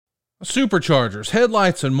Superchargers,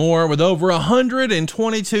 headlights, and more. With over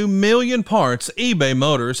 122 million parts, eBay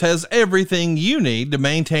Motors has everything you need to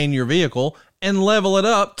maintain your vehicle and level it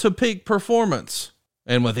up to peak performance.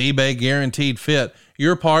 And with eBay Guaranteed Fit,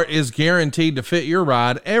 your part is guaranteed to fit your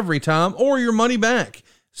ride every time or your money back.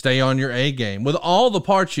 Stay on your A game with all the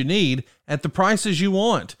parts you need at the prices you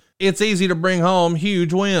want. It's easy to bring home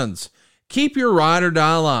huge wins. Keep your ride or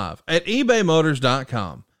die alive at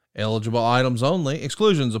ebaymotors.com. Eligible items only.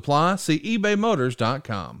 Exclusions apply. See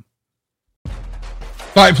ebaymotors.com.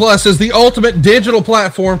 Fight Plus is the ultimate digital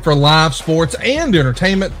platform for live sports and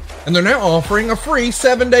entertainment, and they're now offering a free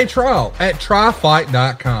 7-day trial at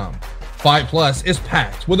tryfight.com. Fight Plus is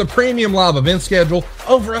packed with a premium live event schedule,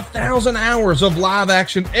 over 1,000 hours of live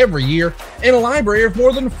action every year, and a library of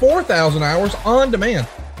more than 4,000 hours on demand,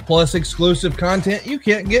 plus exclusive content you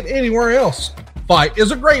can't get anywhere else. Fight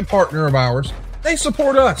is a great partner of ours. They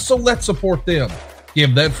support us, so let's support them.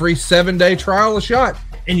 Give that free 7-day trial a shot,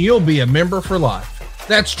 and you'll be a member for life.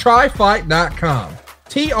 That's tryfight.com.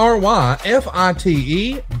 tryfite.com.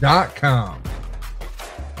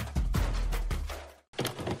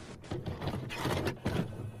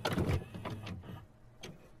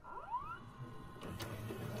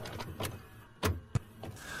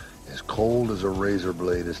 As cold as a razor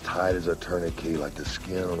blade, as tight as a tourniquet, like the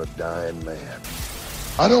skin on a dying man.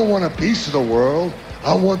 I don't want a piece of the world.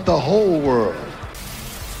 I want the whole world.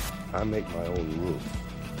 I make my own rules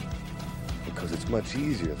because it's much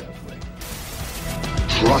easier that way.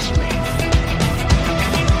 Trust me.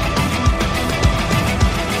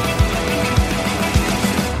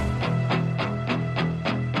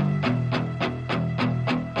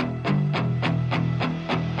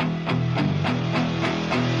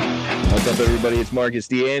 What's up, everybody? It's Marcus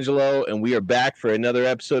D'Angelo, and we are back for another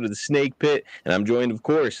episode of The Snake Pit, and I'm joined, of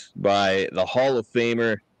course, by the Hall of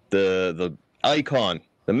Famer, the icon,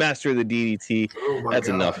 the master of the DDT. Oh That's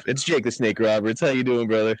God. enough. It's Jake the Snake Roberts. How you doing,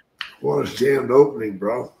 brother? What a jammed opening,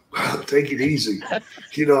 bro. Take it easy.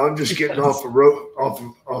 I'm just getting off of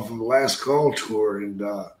the last call tour, and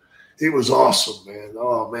it was awesome, man.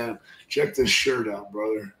 Oh, man. Check this shirt out,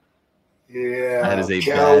 brother. Yeah, That is a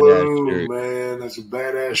Kowloon, badass shirt. man. That's a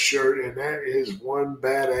badass shirt, and that is one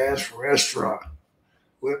badass restaurant.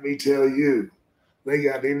 Let me tell you, they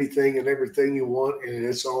got anything and everything you want, and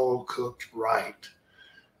it's all cooked right.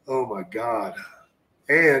 Oh, my God.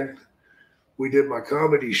 And we did my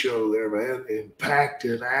comedy show there, man, and packed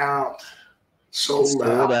it out. Sold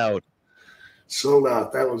out. Sold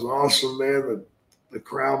out. That was awesome, man. The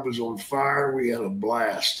crowd was on fire. We had a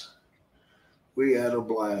blast. Man.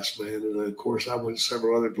 And, of course, I went to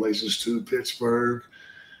several other places, too, Pittsburgh.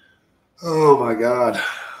 Oh, my God.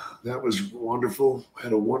 That was wonderful.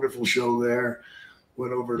 Had a wonderful show there.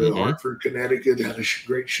 Went over to Hartford, Connecticut. Had a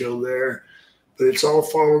great show there. But it's all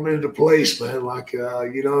fallen into place, man. Like,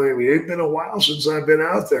 it's been a while since I've been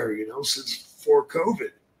out there, since before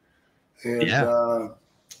COVID. And,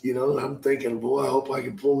 I'm thinking, boy, I hope I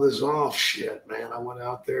can pull this off. Shit, man. I went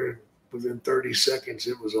out there, and within 30 seconds,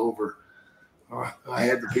 it was over. I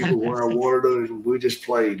had the people where I wanted them, and we just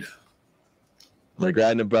played. Like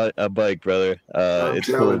riding a bike, brother. I'm it's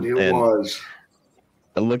telling cool. you, it was.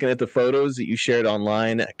 And looking at the photos that you shared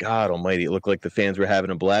online, God almighty, it looked like the fans were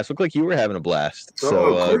having a blast. Looked like you were having a blast. Of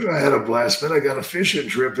course I had a blast, man. I got a fishing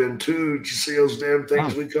trip in, too. Did you see those damn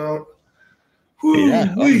things we caught?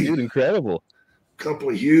 Dude, incredible. Couple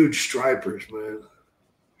of huge stripers, man.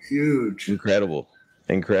 Huge. Incredible.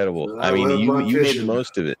 I mean, love you my made the fishing.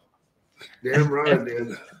 most of it. Damn right I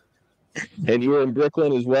did. And you were in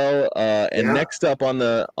Brooklyn as well. Next up on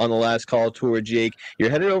the last call tour, Jake,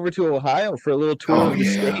 you're headed over to Ohio for a little tour of the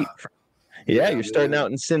state. Yeah, you're starting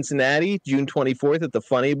out in Cincinnati, June 24th at the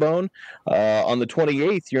Funny Bone. On the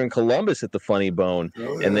 28th, you're in Columbus at the Funny Bone.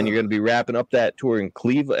 And then you're going to be wrapping up that tour in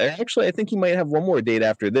Cleveland. Actually, I think you might have one more date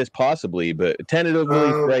after this, possibly. But tentatively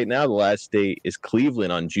right now, the last date is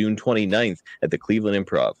Cleveland on June 29th at the Cleveland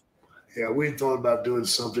Improv. Yeah, we thought about doing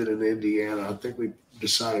something in Indiana. I think we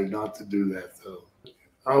decided not to do that, though.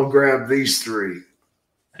 I'll grab these three.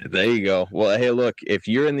 There you go. Well, hey, look, if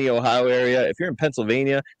you're in the Ohio area, if you're in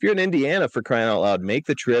Pennsylvania, if you're in Indiana, for crying out loud, make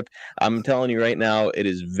the trip. I'm telling you right now, it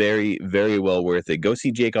is very, very well worth it. Go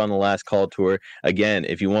see Jake on the last call tour. Again,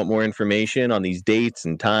 if you want more information on these dates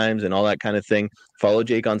and times and all that kind of thing, follow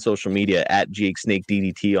Jake on social media at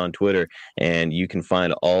JakeSnakeDDT on Twitter, and you can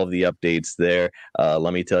find all of the updates there.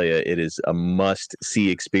 Let me tell you, it is a must-see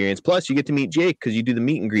experience. Plus, you get to meet Jake because you do the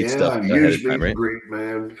meet and greet stuff ahead huge of time, meet right? and greet,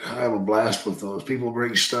 man. I have a blast with those. People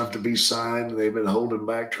bring stuff to be signed. They've been holding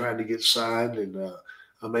back trying to get signed, and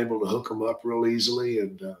I'm able to hook them up real easily,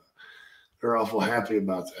 and they're awful happy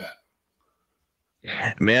about that.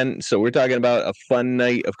 Man, so we're talking about a fun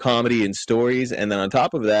night of comedy and stories, and then on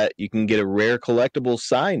top of that, you can get a rare collectible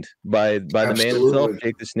signed by the man himself, Absolutely.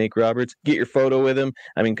 Jake the Snake Roberts. Get your photo with him.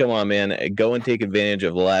 I mean, come on, man, go and take advantage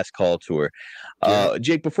of the Last Call tour. Yeah.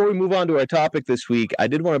 Jake, before we move on to our topic this week, I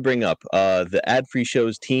did want to bring up the Ad Free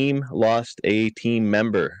Show's team lost a team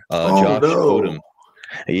member, Oh Josh no. Odom.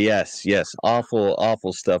 Yes,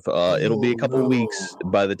 awful stuff. It'll be a couple weeks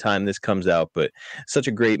by the time this comes out, but such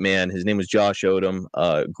a great man. His name was Josh Odom,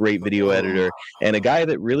 great video editor, and a guy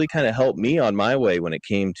that really kind of helped me on my way when it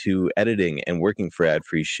came to editing and working for Ad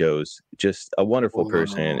Free shows. Just a wonderful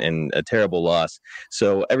person and a terrible loss.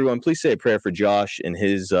 So everyone, please say a prayer for Josh and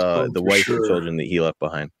his the wife and children that he left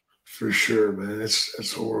behind. For sure, man.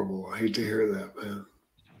 That's horrible. I hate to hear that, man.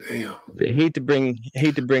 Damn. I hate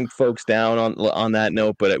to bring folks down on that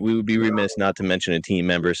note, but we would be remiss not to mention a team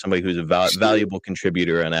member, somebody who's a valuable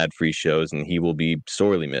contributor on Ad Free shows, and he will be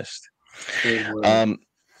sorely missed.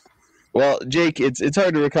 Well, Jake, it's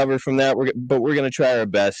hard to recover from that, but we're going to try our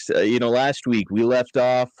best. Last week we left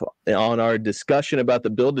off on our discussion about the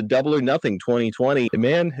Build to Double or Nothing 2020.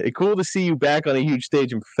 Man, cool to see you back on a huge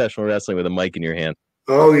stage in professional wrestling with a mic in your hand.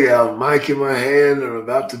 Oh yeah, mic in my hand and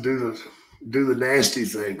about to do the nasty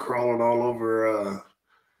thing, crawling all over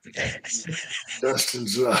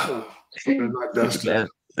Dustin's not Dustin.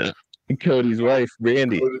 Cody's wife,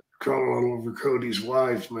 Randy. Crawling all over Cody's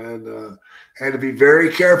wife, man. Had to be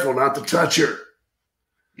very careful not to touch her.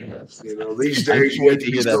 These days you have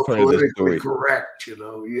to be so politically correct.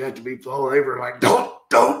 You have to be all over like, don't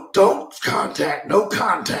contact, no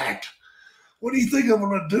contact. What do you think I'm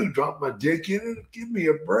going to do? Drop my dick in it? Give me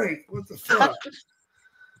a break. What the fuck?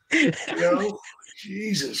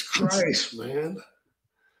 Jesus Christ, man.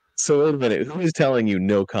 So wait a minute. Who is telling you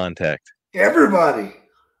no contact? Everybody.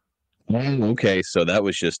 Okay, so that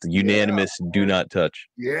was just unanimous. Do not touch.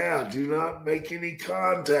 Yeah, do not make any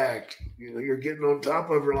contact. You're getting on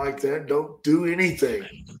top of her like that. Don't do anything.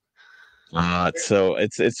 So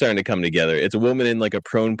it's starting to come together. It's a woman in like a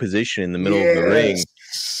prone position in the middle of the ring,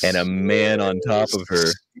 and a man on top of her.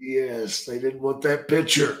 Yes, they didn't want that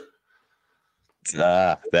picture.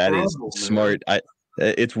 That is smart.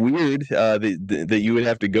 It's weird that you would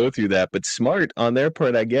have to go through that, but smart on their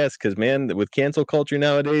part, I guess, because, man, with cancel culture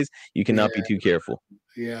nowadays, you cannot be too careful.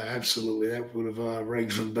 Yeah, absolutely. That would have rang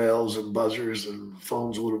some bells and buzzers and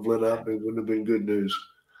phones would have lit up. It wouldn't have been good news.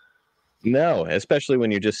 No, especially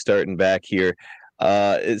when you're just starting back here.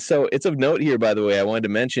 So it's of note here, by the way, I wanted to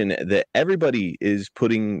mention that everybody is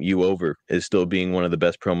putting you over as still being one of the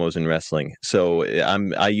best promos in wrestling. So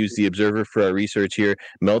I use the Observer for our research here.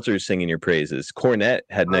 Meltzer's singing your praises. Cornette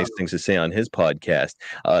had nice things to say on his podcast.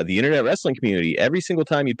 The internet wrestling community, every single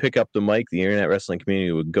time you pick up the mic, the internet wrestling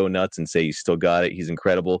community would go nuts and say, you still got it. He's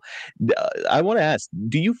incredible. I want to ask,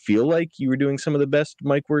 do you feel like you were doing some of the best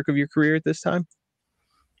mic work of your career at this time?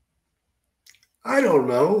 I don't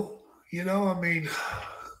know. I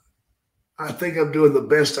think I'm doing the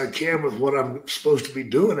best I can with what I'm supposed to be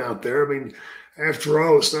doing out there. After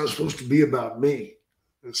all, it's not supposed to be about me.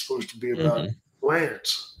 It's supposed to be about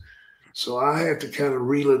Lance. So I have to kind of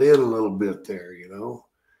reel it in a little bit there,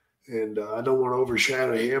 and I don't want to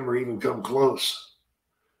overshadow him or even come close.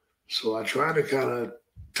 So I try to kind of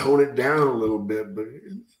tone it down a little bit, but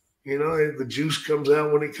the juice comes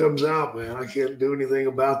out when it comes out, man. I can't do anything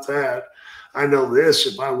about that. I know this,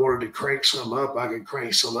 if I wanted to crank some up, I could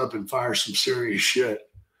crank some up and fire some serious shit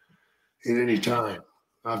at any time.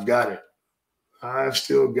 I've got it. I've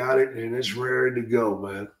still got it, and it's ready to go,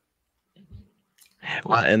 man.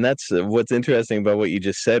 Well, and that's what's interesting about what you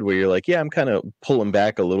just said, where you're like, yeah, I'm kind of pulling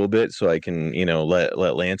back a little bit so I can,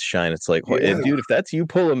 let Lance shine. It's like, dude, if that's you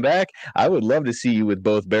pulling back, I would love to see you with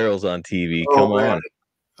both barrels on TV. Come on.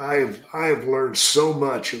 I have learned so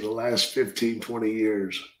much in the last 15, 20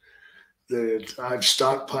 years. That I've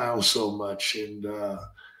stockpiled so much, and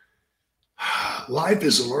life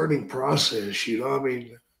is a learning process.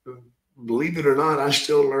 Believe it or not, I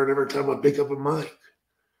still learn every time I pick up a mic.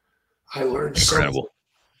 I learned something.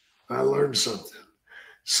 I learned something.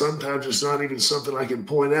 Sometimes it's not even something I can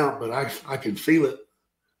point out, but I can feel it.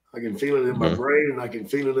 I can feel it in my brain, and I can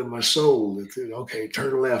feel it in my soul. Okay,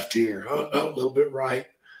 turn left here. A little bit right.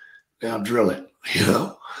 Now drill it.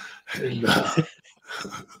 And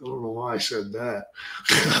I don't know why I said that.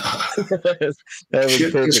 That was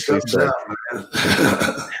perfectly said.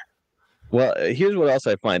 Well, here's what else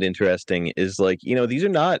I find interesting is these are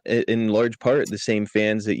not in large part the same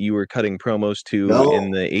fans that you were cutting promos to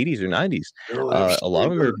in the 80s or 90s. A lot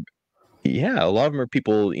of them are Yeah, a lot of them are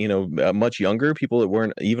people, much younger, people that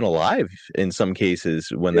weren't even alive in some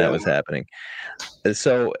cases when that Yeah, was happening.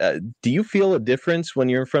 So, do you feel a difference when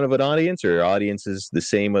you're in front of an audience, or your audience is the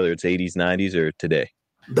same, whether it's 80s, 90s, or today?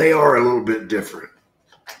 they are a little bit different.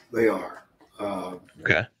 They are. Uh,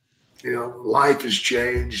 Okay. Life has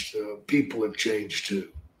changed. People have changed too,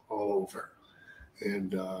 all over.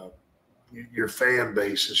 And your fan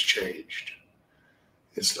base has changed.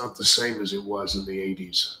 It's not the same as it was in the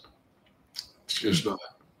 80s. It's just not.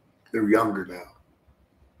 They're younger now.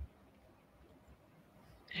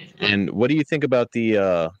 And what do you think about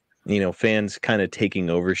the fans kind of taking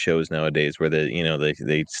over shows nowadays, where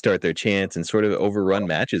they start their chants and sort of overrun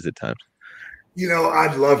matches at times?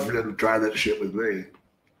 I'd love for them to try that shit with me.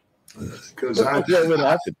 Because What would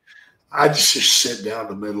happen? I'd just sit down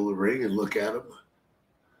in the middle of the ring and look at them.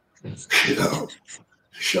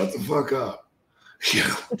 Shut the fuck up.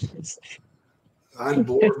 I'd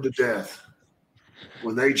bore them to death.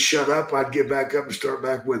 When they'd shut up, I'd get back up and start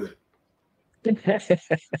back with it.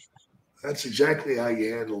 That's exactly how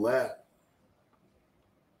you handle that.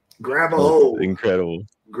 Grab a hold. Incredible.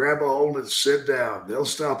 Grab a hold and sit down. They'll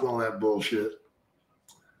stop all that bullshit.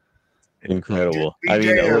 Incredible.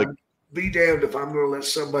 Be damned if I'm going to let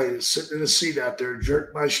somebody that's sitting in a seat out there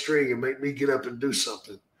jerk my string and make me get up and do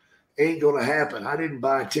something. Ain't going to happen. I didn't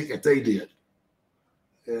buy a ticket. They did.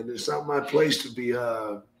 And it's not my place to be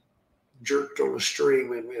jerked on a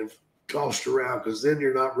string and tossed around, because then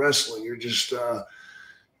you're not wrestling. You're just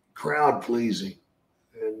crowd pleasing.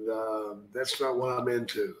 And that's not what I'm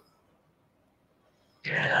into.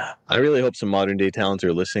 I really hope some modern day talents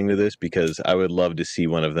are listening to this, because I would love to see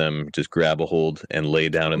one of them just grab a hold and lay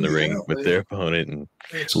down in the ring with their opponent and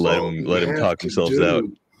let them talk themselves out.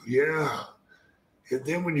 Yeah. And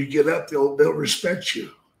then when you get up, they'll respect you.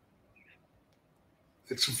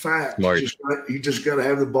 It's a fact. Smart. You just got to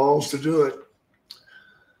have the balls to do it.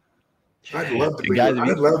 I'd love to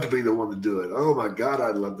be the one to do it. Oh my God,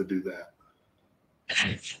 I'd love to do that.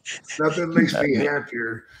 Nothing makes me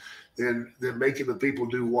happier than making the people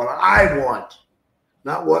do what I want.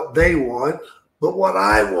 Not what they want, but what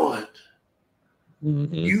I want.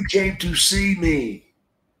 Mm-hmm. You came to see me.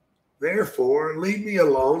 Therefore, leave me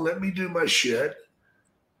alone. Let me do my shit.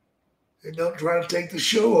 And don't try to take the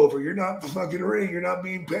show over. You're not the fucking ring. You're not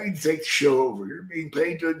being paid to take the show over. You're being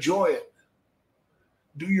paid to enjoy it.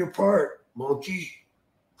 Do your part, monkey.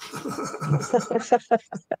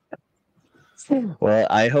 Well,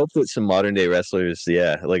 I hope that some modern day wrestlers,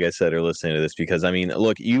 like I said, are listening to this, because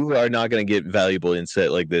look, you are not going to get valuable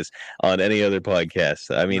insight like this on any other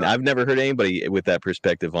podcast. I've never heard anybody with that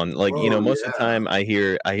perspective on, most of the time I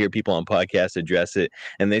hear people on podcasts address it,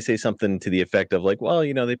 and they say something to the effect of like, well,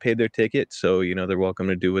 they paid their ticket, so they're welcome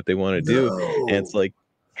to do what they want to do. And it's like,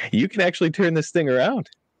 you can actually turn this thing around.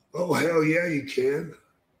 Oh, hell yeah, you can.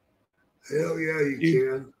 Hell yeah, you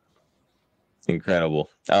can. Incredible.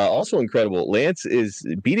 Also incredible, Lance is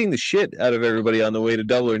beating the shit out of everybody on the way to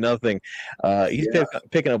Double or Nothing. He's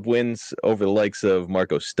picking up wins over the likes of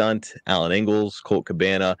Marco Stunt, Alan Ingalls, Colt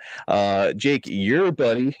Cabana. Jake, your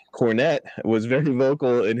buddy Cornette was very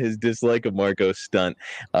vocal in his dislike of Marco Stunt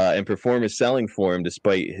and performance selling for him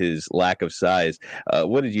despite his lack of size.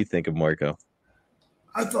 What did you think of Marco?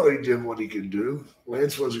 I thought he did what he could do.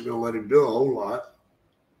 Lance wasn't going to let him do a whole lot.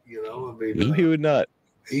 He would not.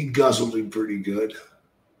 He guzzled him pretty good.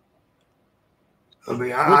 I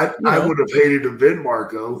would have hated to have been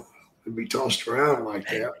Marco and be tossed around like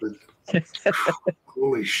that, but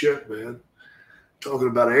holy shit, man. Talking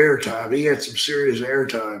about airtime, he had some serious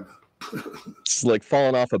airtime. It's like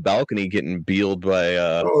falling off a balcony getting beeled by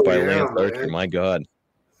Lance Archer. My God.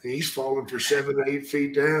 He's falling for 7 to 8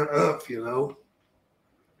 feet down, up,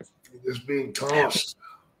 just being tossed.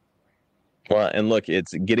 Well, and look,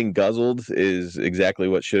 it's getting guzzled is exactly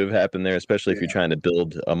what should have happened there, especially if you're trying to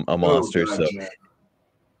build a monster.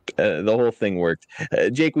 The whole thing worked.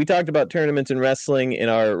 Jake, we talked about tournaments in wrestling in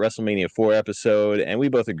our WrestleMania 4 episode, and we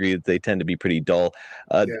both agree that they tend to be pretty dull.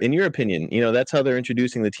 In your opinion, that's how they're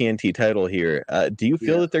introducing the TNT title here. Do you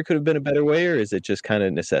feel that there could have been a better way, or is it just kind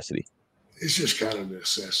of necessity? It's just kind of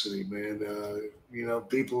necessity, man.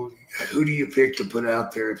 People, who do you pick to put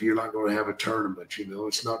out there if you're not going to have a tournament?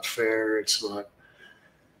 It's not fair. It's not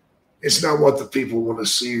what the people want to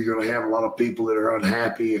see. You're going to have a lot of people that are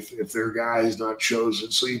unhappy if their guy is not chosen.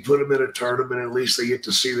 So you put them in a tournament, at least they get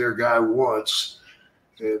to see their guy once,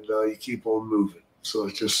 and you keep on moving. So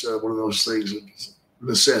it's just one of those things that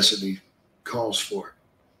necessity calls for.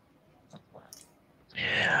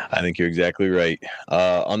 I think you're exactly right.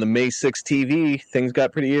 On the May 6th TV, things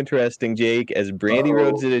got pretty interesting, Jake, as Brandy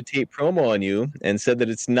Rhodes did a tape promo on you and said that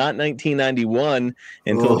it's not 1991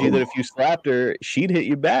 and told you that if you slapped her, she'd hit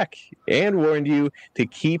you back and warned you to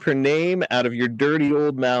keep her name out of your dirty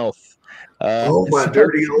old mouth. My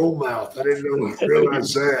dirty old mouth. I didn't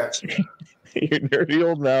realize that. Your dirty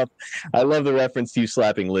old mouth. I love the reference to you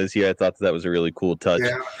slapping Liz here. I thought that was a really cool touch.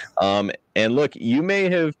 Yeah. And look, you may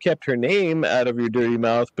have kept her name out of your dirty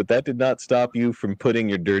mouth, but that did not stop you from putting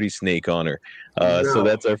your dirty snake on her. So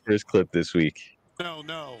that's our first clip this week.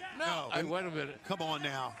 No. Hey, wait a minute. Come on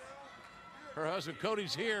now. Her husband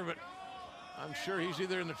Cody's here, but I'm sure he's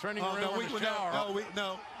either in the training room or in the shower.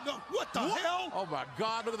 No. What the hell? Oh, my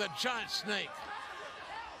God. Look at that giant snake.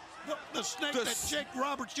 The snake that Jake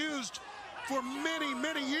Roberts used for many,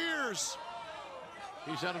 many years.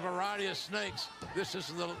 He's had a variety of snakes. This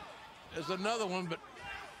is another one, but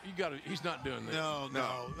he's not doing this. No.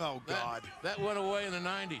 Oh, God. That went away in the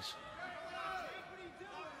 90s.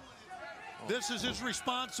 This is his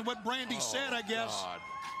response to what Brandy said, I guess. God.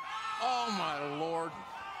 Oh, my Lord.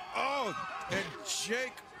 Oh, and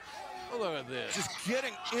Jake. Look at this. Just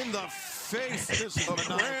getting in the face. This is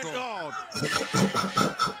maniacal.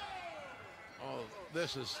 Oh,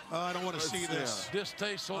 this is. I don't want to see this.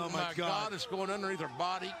 Distasteful. Oh, my God. It's going underneath her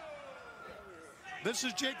body. This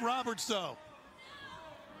is Jake Roberts, though.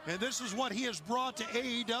 And this is what he has brought to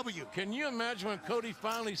AEW. Can you imagine when Cody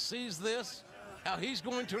finally sees this? How he's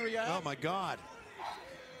going to react? Oh, my God.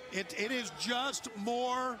 It is just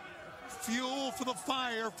more fuel for the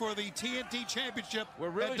fire for the TNT Championship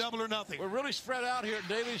at Double or Nothing. We're really spread out here at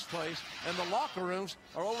Daly's place, and the locker rooms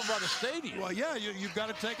are over by the stadium. Well, yeah, you've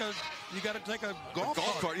got to take a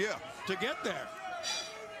golf cart, yeah, to get there.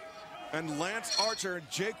 And Lance Archer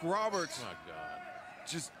and Jake Roberts, Oh, my God,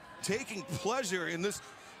 just taking pleasure in this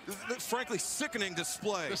frankly sickening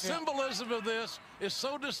display. the symbolism of this is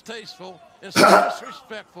so distasteful and so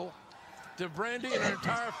disrespectful to Brandy and her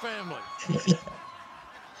entire family.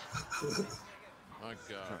 My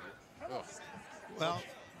God. Oh. Well,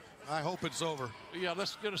 I hope it's over. Yeah,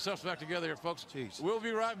 let's get ourselves back together here, folks. Jeez. We'll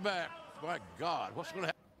be right back. My God, what's going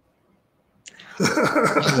to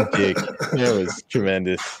Jake, that was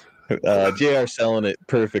tremendous. JR selling it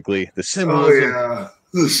perfectly. The symbolism. Oh, yeah.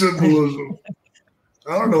 The symbolism.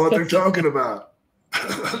 I don't know what they're talking about.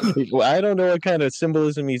 Well, I don't know what kind of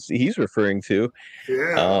symbolism he's referring to.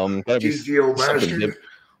 Yeah. GGO bastard.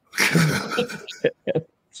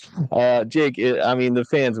 Jake, the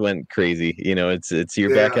fans went crazy. You know, it's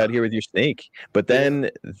you're back out here with your snake, but then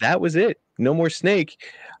that was it. No more snake.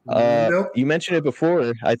 Nope. You mentioned it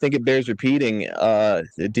before. I think it bears repeating.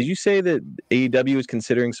 Did you say that AEW is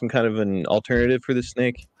considering some kind of an alternative for the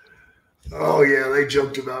snake? Oh yeah, they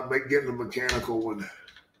joked about getting a mechanical one.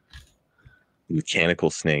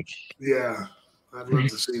 Mechanical snake. Yeah, I'd love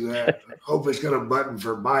to see that. Hope it's got a button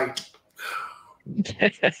for bite.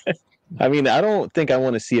 I don't think I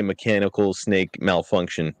want to see a mechanical snake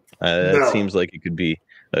malfunction. That seems like it could be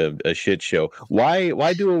a shit show.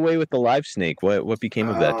 Why do away with the live snake? What became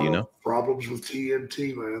of that? Do you know? Problems with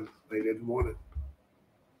TNT, man. They didn't want it.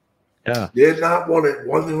 Yeah. Did not want it.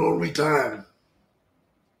 One and only time.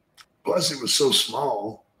 Plus, it was so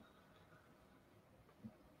small.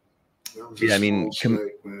 Yeah,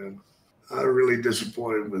 snake, man. I'm really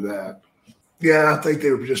disappointed with that. Yeah, I think they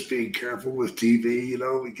were just being careful with TV. You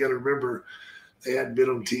know, we got to remember they hadn't been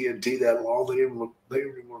on TNT that long. They didn't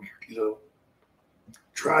want to,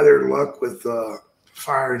 try their luck with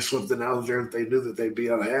firing something out there that they knew that they'd be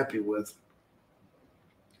unhappy with.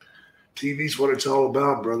 TV's what it's all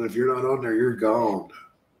about, brother. If you're not on there, you're gone.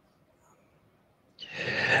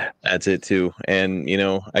 That's it too. And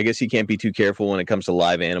I guess you can't be too careful when it comes to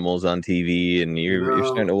live animals on TV, and you're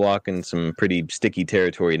starting to walk in some pretty sticky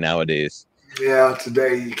territory nowadays. Yeah,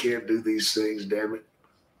 today you can't do these things, damn it.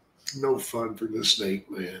 No fun for the snake,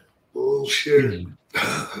 man. Bullshit.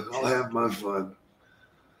 I'll have my fun.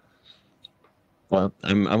 Well,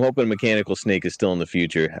 I'm hoping mechanical snake is still in the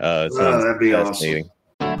future. That'd be fascinating. Awesome.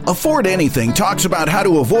 Afford Anything talks about how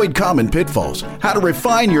to avoid common pitfalls, how to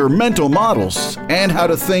refine your mental models, and how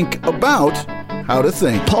to think about how to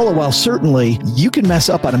think. Paula, while certainly you can mess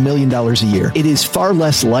up on $1 million a year, it is far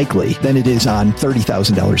less likely than it is on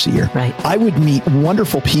 $30,000 a year. Right. I would meet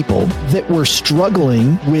wonderful people that were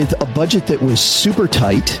struggling with a budget that was super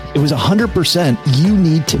tight. It was 100% you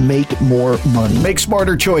need to make more money. Make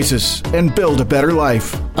smarter choices and build a better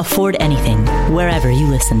life. Afford Anything, wherever you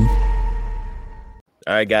listen.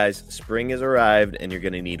 All right, guys, spring has arrived, and you're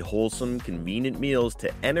going to need wholesome, convenient meals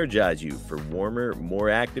to energize you for warmer, more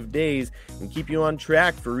active days and keep you on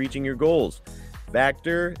track for reaching your goals.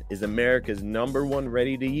 Factor is America's #1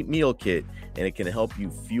 ready-to-eat meal kit, and it can help you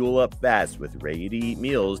fuel up fast with ready-to-eat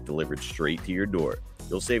meals delivered straight to your door.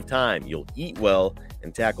 You'll save time, you'll eat well,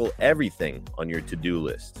 and tackle everything on your to-do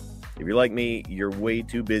list. If you're like me, you're way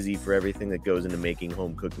too busy for everything that goes into making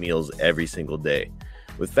home-cooked meals every single day.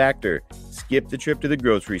 With Factor, skip the trip to the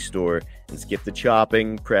grocery store and skip the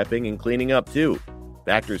chopping, prepping, and cleaning up too.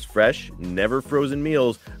 Factor's fresh, never frozen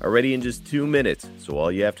meals are ready in just 2 minutes, so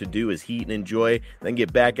all you have to do is heat and enjoy, then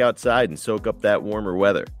get back outside and soak up that warmer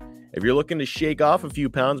weather. If you're looking to shake off a few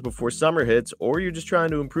pounds before summer hits, or you're just trying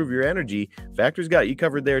to improve your energy, Factor's got you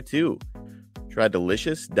covered there too. Try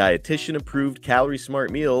delicious, dietitian-approved calorie-smart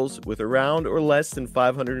meals with around or less than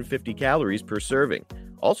 550 calories per serving.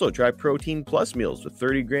 Also, try Protein Plus meals with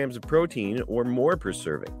 30 grams of protein or more per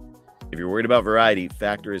serving. If you're worried about variety,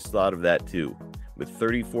 Factor has thought of that too. With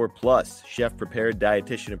 34 plus chef-prepared,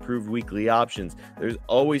 dietitian-approved weekly options, there's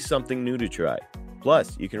always something new to try.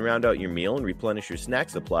 Plus, you can round out your meal and replenish your snack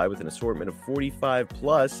supply with an assortment of 45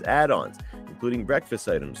 plus add-ons, including breakfast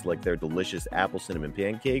items like their delicious apple cinnamon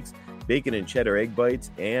pancakes, bacon and cheddar egg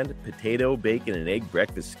bites, and potato, bacon, and egg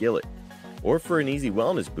breakfast skillet. Or for an easy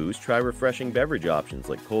wellness boost, try refreshing beverage options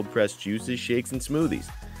like cold-pressed juices, shakes, and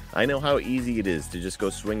smoothies. I know how easy it is to just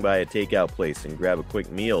go swing by a takeout place and grab a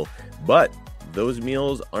quick meal, but those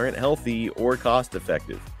meals aren't healthy or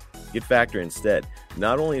cost-effective. Get Factor instead.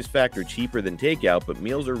 Not only is Factor cheaper than takeout, but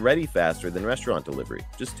meals are ready faster than restaurant delivery,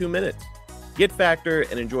 just 2 minutes. Get Factor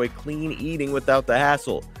and enjoy clean eating without the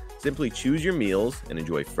hassle. Simply choose your meals and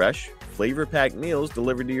enjoy fresh, flavor-packed meals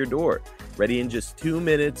delivered to your door. Ready in just 2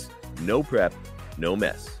 minutes, no prep, no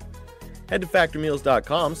mess. Head to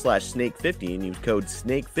factormeals.com/snake50 and use code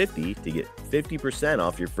SNAKE50 to get 50%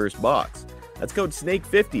 off your first box. That's code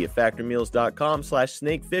SNAKE50 at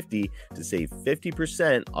factormeals.com/snake50 to save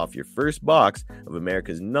 50% off your first box of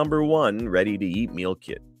America's #1 ready-to-eat meal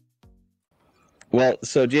kit. Well,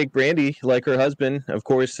 so Jake Brandi, like her husband, of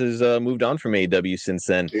course, has moved on from AEW since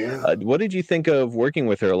then. Yeah. What did you think of working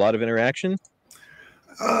with her? A lot of interaction?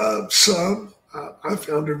 Some. I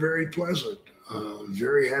found her very pleasant.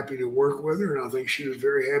 Very happy to work with her, and I think she was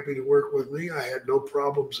very happy to work with me. I had no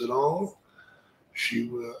problems at all. She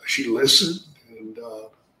listened, and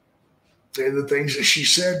the things that she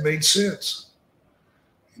said made sense.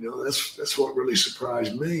 You know, that's what really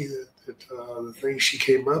surprised me, that the things she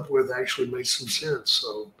came up with actually made some sense.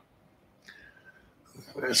 So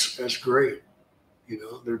that's great. You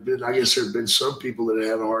know, I guess there have been some people that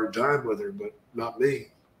had a hard time with her, but not me.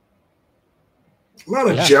 A lot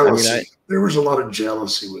of jealousy. There was a lot of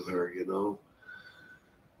jealousy with her, you know.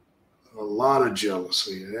 A lot of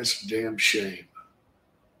jealousy. That's a damn shame.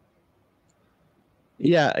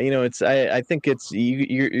 Yeah, you know, I think it's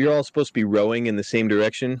you're all supposed to be rowing in the same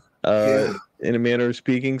direction, in a manner of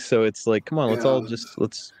speaking. So it's like, come on, let's all just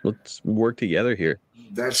let's work together here.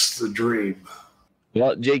 That's the dream.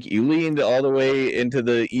 Well, Jake, you leaned all the way into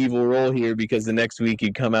the evil role here because the next week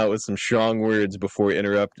you come out with some strong words before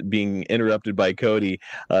being interrupted by Cody.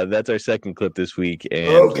 That's our second clip this week,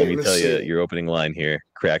 and let me tell you, your opening line here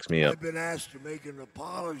cracks me up. I've been asked to make an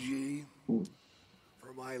apology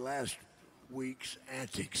for my last week's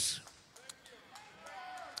antics.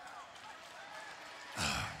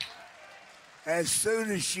 As soon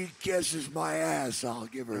as she kisses my ass, I'll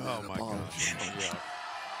give her that apology. Yeah.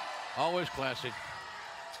 Always classic.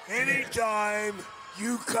 Anytime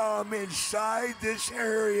you come inside this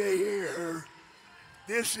area here,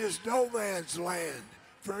 this is no man's land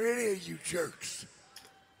for any of you jerks.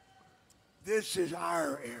 This is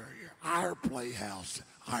our area, our playhouse,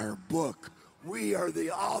 our book. We are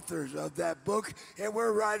the authors of that book, and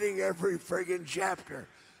we're writing every friggin' chapter.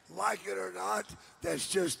 Like it or not, that's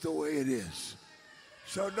just the way it is.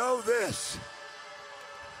 So know this.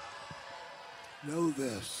 Know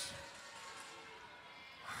this.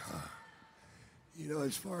 You know,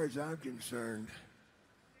 as far as I'm concerned,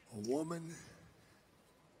 a woman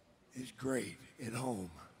is great at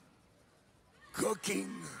home.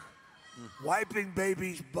 Cooking, wiping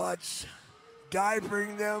babies' butts,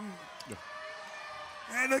 diapering them,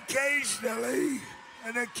 and occasionally,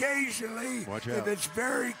 if it's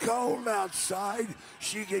very cold outside,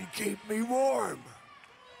 she can keep me warm.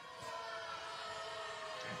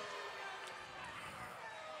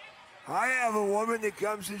 I have a woman that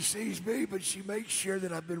comes and sees me, but she makes sure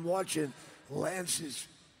that I've been watching Lance's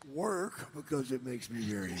work because it makes me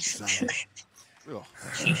very excited.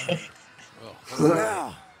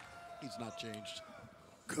 Now, he's not changed.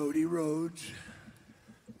 Cody Rhodes,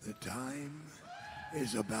 the time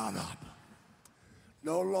is about up.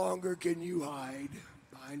 No longer can you hide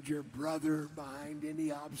behind your brother, behind any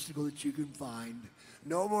obstacle that you can find.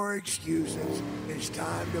 No more excuses. It's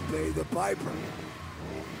time to pay the piper.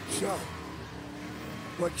 So,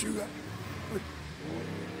 what you got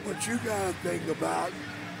to think about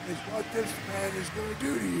is what this man is going to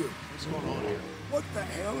do to you. What's going on here? What the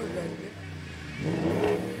hell is that?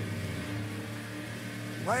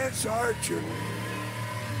 Lance Archer.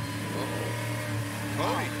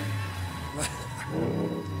 Cody.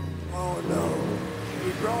 Oh no.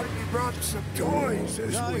 He brought some toys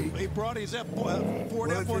this week. He brought his Ford Well, if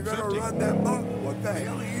you're F-150. gonna run that boat, what the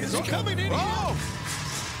hell Is he coming in here? Oh!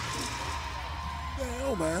 What the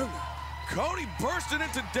hell, man? Cody bursted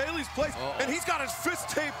into Daly's place, and he's got his fist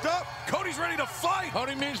taped up. Cody's ready to fight.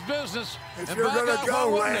 Cody means business. If And you're by gonna God, go, why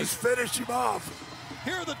wouldn't Lance, finish him off.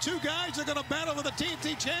 Here are the two guys that are going to battle for the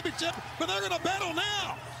TNT Championship, but they're going to battle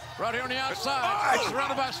now. Right here on the outside,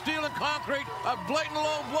 surrounded by steel and concrete, a blatant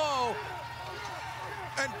low blow,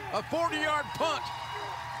 and a 40-yard punt.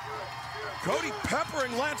 Cody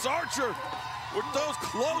peppering Lance Archer with those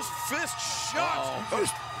close fist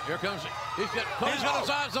shots. Here comes Cody's got his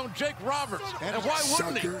eyes on Jake Roberts, and why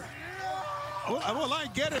wouldn't he? Well, I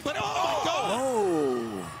get it, but oh my God!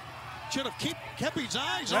 Oh, Should have kept his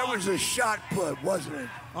eyes that on was a shot put, wasn't it?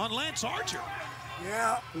 on Lance Archer.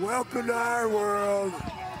 Yeah, welcome to our world.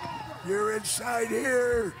 You're inside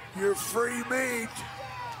here. You're free meat.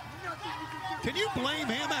 Can you blame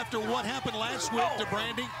him after what happened last week to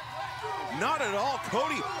Brandy? Not at all.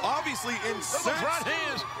 Cody obviously Those incensed. right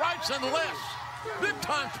hands, rights and lefts.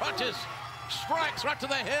 Big-time punches, strikes right to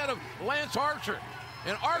the head of Lance Archer.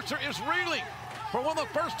 And Archer is reeling for one of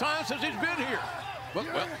the first times since he's been here. Well,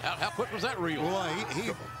 how quick was that reel? Boy, he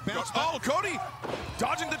bounced back. Oh, Cody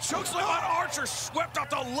dodging the chokeslam on Archer, swept out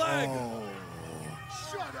the leg. Oh.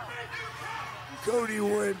 Cody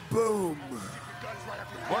went boom.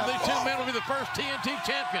 One of these two men will be the first TNT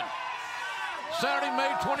champion. Saturday, May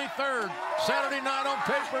 23rd, Saturday night on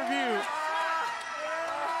pay-per-view.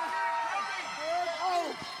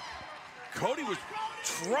 Cody was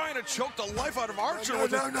trying to choke the life out of Archer No.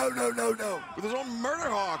 with his own murder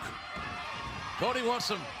hawk. Cody wants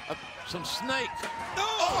some snake.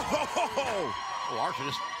 Oh! Archer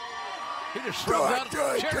just shrugged out, do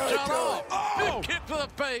it, chair do it, shot do off. it. Oh! Big kick to the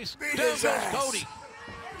face. Beat Down his goes ass. Cody.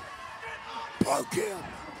 Punk him.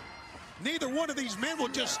 Neither one of these men will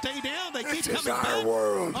just stay down. They This keep is coming our back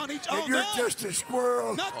world. on each. And Oh you're no! just a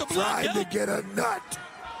squirrel Not the trying to blackout. get a nut.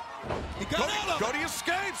 He got out of it. Cody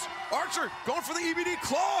escapes. Archer going for the EBD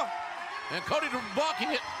claw. And Cody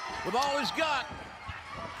blocking it with all he's got.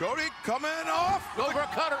 Cody coming off. Goes for a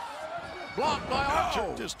cutter. Blocked by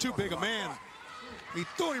Archer. Just too big a man. He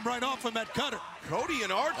threw him right off from that cutter. Cody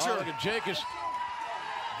and Archer. Oh, look at Jake is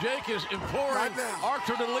imploring Right now.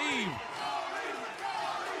 Archer to leave.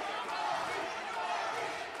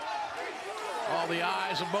 All the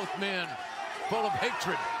eyes of both men full of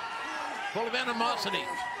hatred, full of animosity.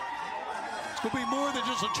 It's going to be more than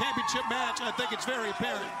just a championship match. I think it's very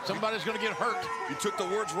apparent. Somebody's going to get hurt. You took the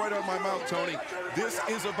words right out of my mouth, Tony. This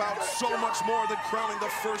is about so much more than crowning the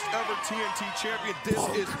first ever TNT champion. This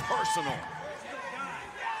is personal.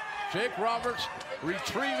 Jake Roberts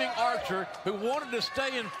retrieving Archer, who wanted to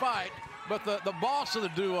stay and fight, but the boss of the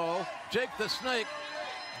duo, Jake the Snake,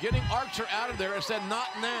 getting Archer out of there and said, "Not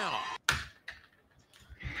now."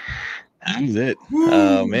 That was it.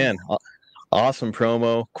 Oh, man. Awesome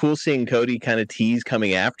promo. Cool seeing Cody kind of tease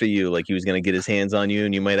coming after you, like he was going to get his hands on you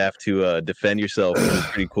and you might have to defend yourself. It was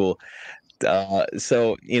pretty cool.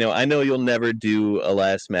 So, I know you'll never do a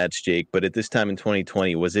last match, Jake, but at this time in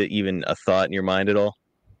 2020, was it even a thought in your mind at all?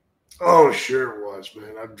 Oh, sure it was,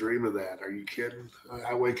 man. I dream of that. Are you kidding?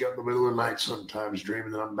 I wake up in the middle of the night sometimes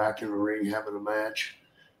dreaming that I'm back in the ring having a match.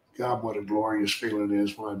 God, what a glorious feeling it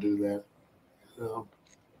is when I do that.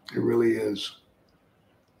 It really is.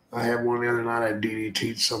 I had one the other night. I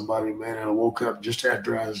DDT'd somebody, man, and I woke up just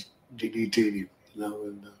after I was DDT'd him,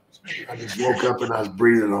 and I just woke up and I was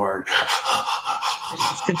breathing hard.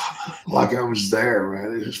 Like I was there,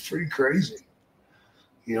 man. It was pretty crazy.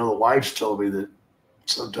 The wives told me that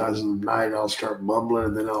sometimes in the night I'll start mumbling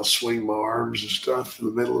and then I'll swing my arms and stuff in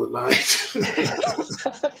the middle of the night.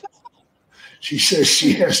 She says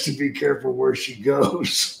she has to be careful where she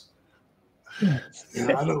goes.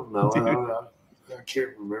 I don't know. I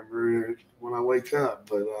can't remember when I wake up,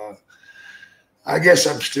 but I guess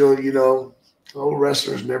I'm still, old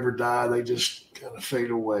wrestlers never die. They just kind of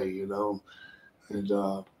fade away, and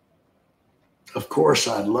of course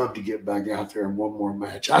I'd love to get back out there in one more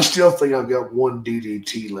match. I still think I've got one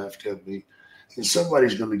DDT left in me, and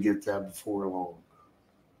somebody's going to get that before long.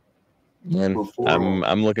 And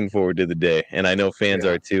I'm looking forward to the day, and I know fans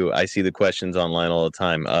are too. I see the questions online all the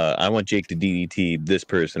time. I want Jake to DDT this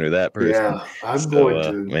person or that person. Yeah, I'm going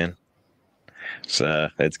to. Man, so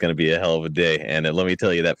it's going to be a hell of a day, and let me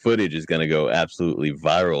tell you, that footage is going to go absolutely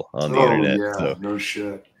viral on the internet. Yeah, so no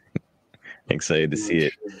shit. Excited to see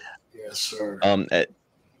it. Yes, sir.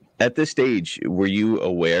 At this stage, were you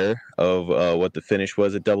aware of what the finish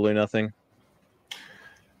was at Double or Nothing?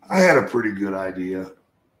 I had a pretty good idea.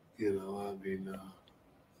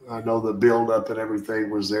 I know the build-up and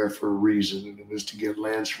everything was there for a reason, and it was to get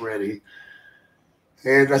Lance ready.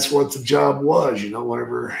 And that's what the job was,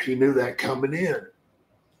 whenever he knew that coming in,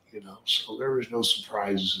 so there was no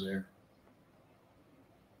surprises there.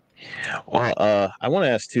 Well, I want to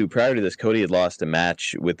ask too, prior to this, Cody had lost a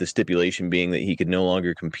match with the stipulation being that he could no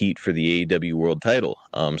longer compete for the AEW world title.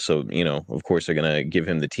 So, of course they're going to give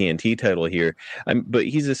him the TNT title here. But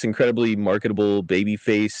he's this incredibly marketable baby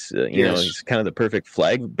face. He's kind of the perfect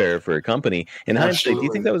flag bearer for a company. In hindsight, do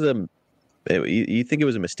you think that was you think it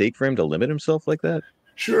was a mistake for him to limit himself like that?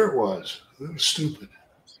 Sure it was. It was stupid.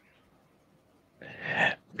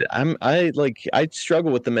 I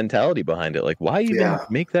struggle with the mentality behind it. Like, why even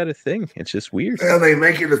make that a thing? It's just weird. Yeah, they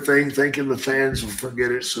make it a thing thinking the fans will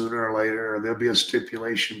forget it sooner or later, or there'll be a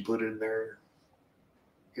stipulation put in there.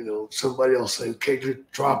 Somebody will say, okay,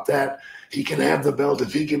 drop that. He can have the belt.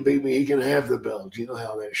 If he can beat me, he can have the belt. You know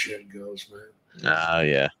how that shit goes, man.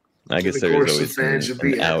 Yeah. I guess there's always the fans would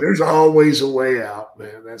be out. There's always a way out,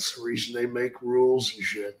 man. That's the reason they make rules and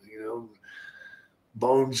shit.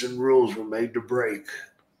 Bones and rules were made to break.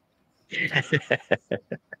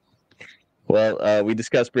 Well, we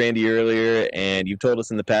discussed Brandy earlier, and you've told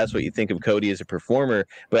us in the past what you think of Cody as a performer.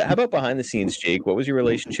 But how about behind the scenes, Jake? What was your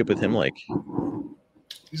relationship with him like?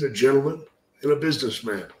 He's a gentleman and a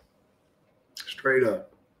businessman. Straight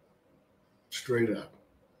up.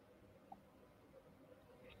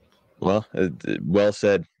 Well, well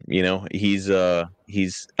said. He's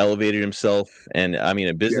elevated himself, and I mean,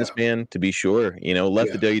 a businessman to be sure.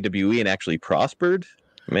 Left the WWE and actually prospered.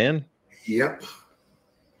 Man. Yep.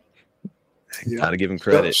 Gotta give him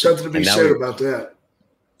credit. Something to be said about that.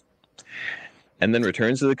 And then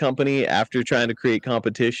returns to the company after trying to create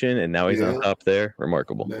competition, and now he's on top there.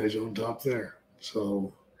 Remarkable. Now he's on top there.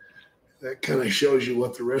 So that kind of shows you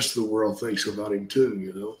what the rest of the world thinks about him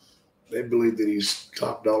too. They believe that he's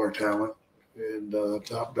top dollar talent and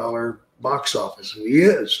top dollar box office, and he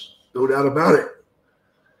is, no doubt about it.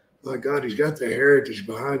 My God, he's got the heritage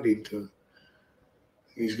behind him.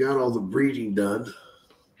 He's got all the breeding done.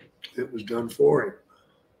 It was done for him.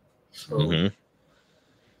 So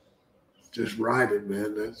just ride it,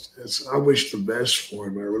 man. That's. I wish the best for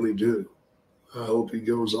him. I really do. I hope he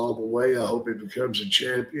goes all the way. I hope he becomes a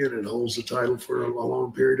champion and holds the title for a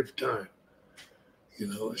long period of time.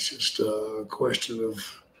 It's just a question of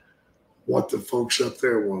what the folks up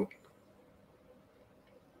there want.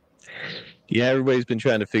 Yeah, everybody's been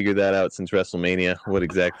trying to figure that out since WrestleMania, what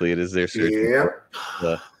exactly it is they're searching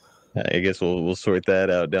for. I guess we'll sort that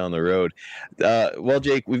out down the road. Well,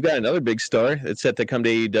 Jake, we've got another big star that's set to come to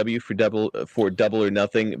AEW for Double or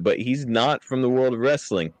Nothing, but he's not from the world of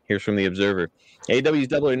wrestling. Here's from The Observer. AEW's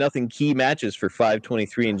Double or Nothing key matches for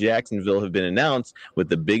 5/23 in Jacksonville have been announced, with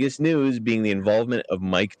the biggest news being the involvement of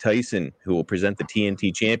Mike Tyson, who will present the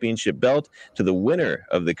TNT Championship belt to the winner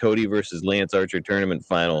of the Cody versus Lance Archer tournament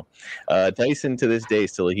final. Tyson, to this day,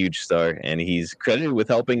 is still a huge star, and he's credited with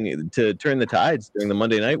helping to turn the tides during the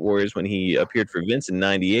Monday Night Wars when he appeared for Vince in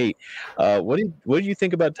 '98. What did you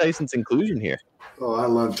think about Tyson's inclusion here? Oh, I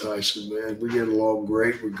love Tyson, man. We get along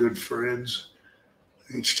great. We're good friends.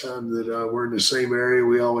 Each time that we're in the same area,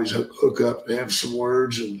 we always hook up and have some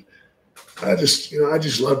words. And I just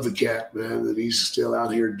love the cat, man, that he's still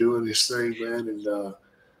out here doing his thing, man. And,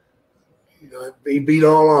 he beat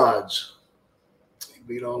all odds.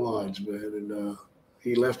 Man. And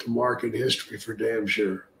he left a mark in history for damn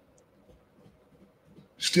sure.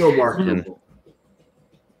 Still marketable.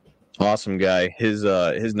 Awesome guy. His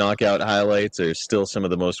knockout highlights are still some of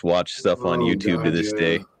the most watched stuff on YouTube to this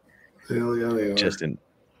day. Hell yeah, they are.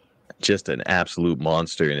 Just an absolute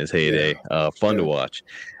monster in his heyday. Fun to watch.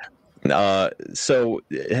 So,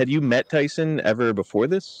 had you met Tyson ever before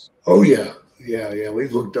this? Oh yeah.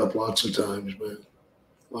 We've hooked up lots of times, man.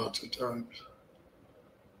 Lots of times.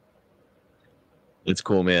 It's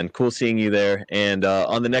cool, man. Cool seeing you there. And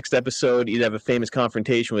on the next episode, you'd have a famous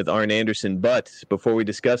confrontation with Arn Anderson. But before we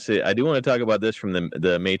discuss it, I do want to talk about this from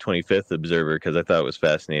the May 25th Observer, because I thought it was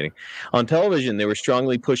fascinating. On television, they were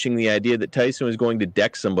strongly pushing the idea that Tyson was going to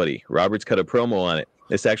deck somebody. Roberts cut a promo on it.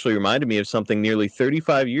 This actually reminded me of something nearly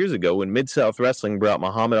 35 years ago when Mid-South Wrestling brought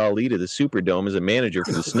Muhammad Ali to the Superdome as a manager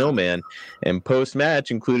for the Snowman, and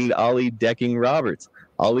post-match included Ali decking Roberts.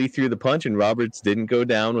 Ali threw the punch, and Roberts didn't go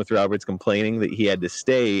down, with Roberts complaining that he had to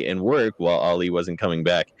stay and work while Ali wasn't coming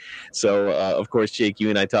back. So, of course, Jake, you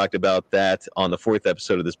and I talked about that on the 4th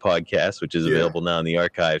episode of this podcast, which is available now in the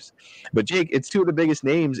archives. But, Jake, it's two of the biggest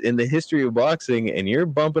names in the history of boxing, and you're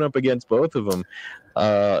bumping up against both of them.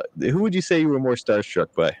 Who would you say you were more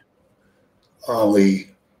starstruck by?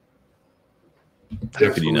 Ali.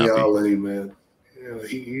 How could you not be? Ali, man.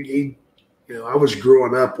 He I was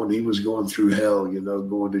growing up when he was going through hell,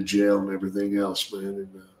 going to jail and everything else, man.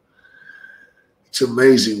 And it's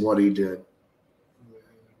amazing what he did.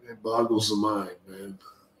 It boggles the mind, man.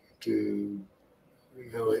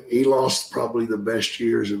 He lost probably the best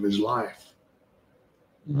years of his life.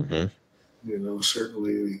 Mm-hmm.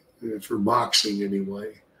 Certainly for boxing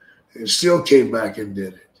anyway. And still came back and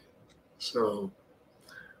did it. So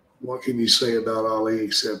what can you say about Ali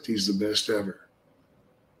except he's the best ever?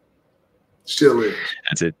 Still is.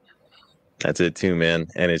 That's it too, man.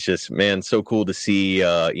 And it's just, man, so cool to see,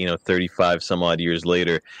 35 some odd years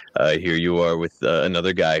later, here you are with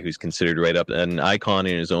another guy who's considered right up an icon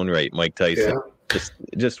in his own right, Mike Tyson. Yeah.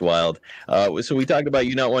 Just wild. So we talked about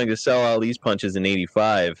you not wanting to sell Ali's punches in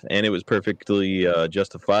 85, and it was perfectly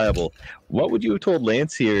justifiable. What would you have told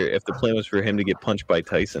Lance here if the plan was for him to get punched by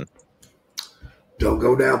Tyson? Don't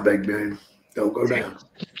go down, big man. Don't go down.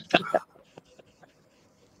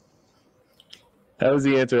 That was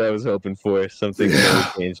the answer I was hoping for. Something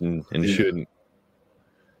that changed and shouldn't.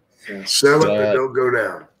 Yeah, sell it, but don't go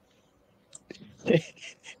down.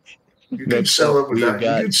 You can sell it without.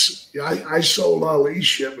 I sold Ali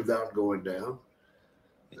shit without going down.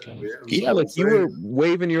 Yeah, like you were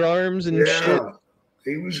waving your arms and shit.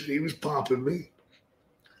 He was popping me.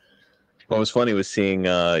 What was funny was seeing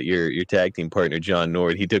your tag team partner John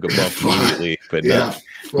Nord. He took a bump immediately, but he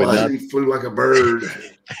flew like a bird.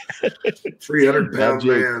 300-pound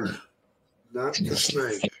man, not the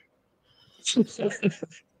snake.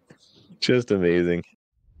 Just amazing.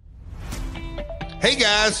 Hey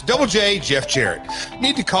guys, Double J, Jeff Jarrett.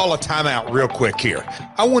 Need to call a timeout real quick here.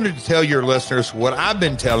 I wanted to tell your listeners what I've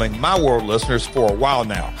been telling my world listeners for a while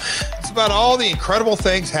now. It's about all the incredible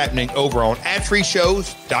things happening over on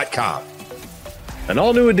adfreeshows.com. An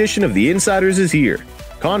all-new edition of The Insiders is here.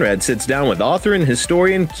 Conrad sits down with author and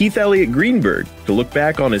historian Keith Elliott Greenberg to look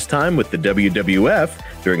back on his time with the WWF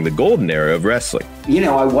during the golden era of wrestling.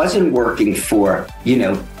 I wasn't working for,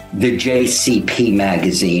 the JCP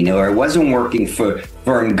magazine, or I wasn't working for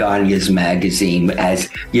Vern Gagne's magazine as,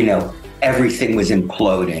 everything was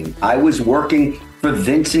imploding. I was working for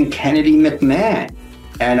Vincent Kennedy McMahon,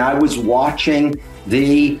 and I was watching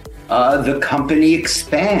the company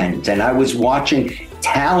expand, and I was watching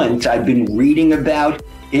talent I've been reading about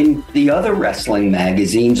in the other wrestling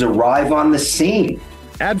magazines arrive on the scene.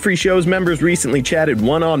 Ad-Free Shows members recently chatted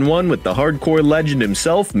one-on-one with the hardcore legend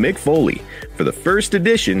himself, Mick Foley, for the first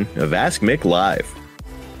edition of Ask Mick Live.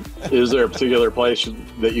 Is there a particular place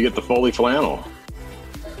that you get the Foley flannel?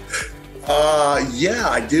 Yeah,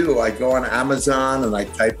 I do. I go on Amazon and I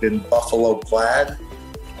type in Buffalo Plaid.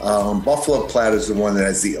 Buffalo Plaid is the one that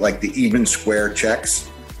has the even square checks,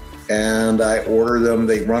 and I order them.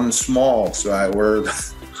 They run small, so I order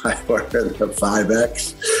the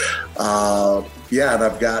 5X. And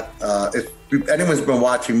I've got, if anyone's been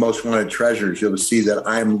watching Most Wanted Treasures, you'll see that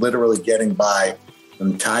I'm literally getting by an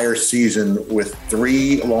entire season with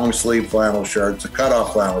 3 long sleeve flannel shirts, a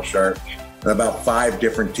cutoff flannel shirt, and about 5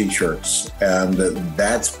 different t-shirts. And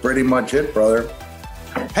that's pretty much it, brother.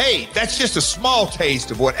 Hey, that's just a small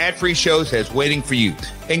taste of what Ad-Free Shows has waiting for you,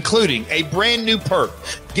 including a brand new perk,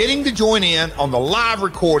 getting to join in on the live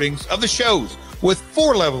recordings of the shows with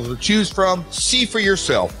 4 levels to choose from. See for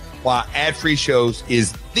yourself why Ad-Free Shows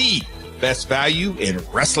is the best value in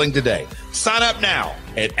wrestling today. Sign up now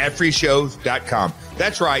at adfreeshows.com.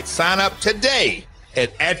 That's right, sign up today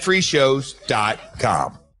at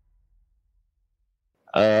adfreeshows.com.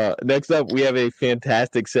 Next up, we have a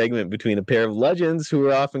fantastic segment between a pair of legends who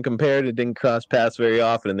are often compared and didn't cross paths very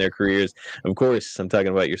often in their careers. Of course, I'm talking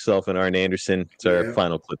about yourself and Arn Anderson. It's our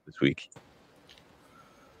final clip this week.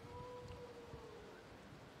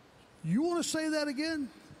 You want to say that again?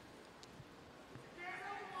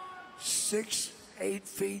 6, 8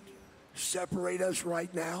 feet separate us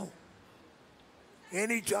right now.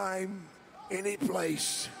 Anytime, any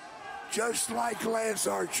place, just like Lance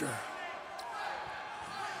Archer.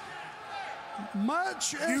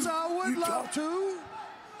 Much as I would love to,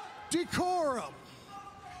 decorum.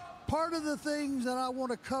 Part of the things that I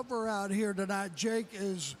want to cover out here tonight, Jake,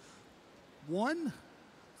 is 1,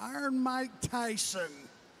 Iron Mike Tyson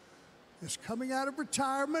is coming out of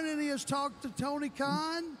retirement, and he has talked to Tony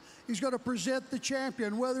Khan. He's going to present the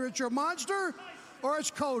champion, whether it's your monster or it's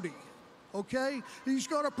Cody, okay? He's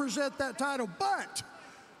going to present that title. But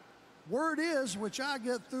word is, which I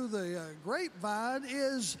get through the grapevine,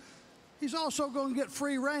 is he's also going to get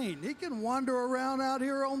free reign. He can wander around out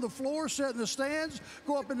here on the floor, sit in the stands,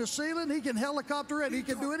 go up in the ceiling. He can helicopter it. He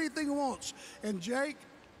can do anything he wants. And, Jake,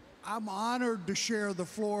 I'm honored to share the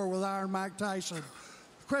floor with Iron Mike Tyson.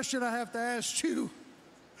 The question I have to ask you,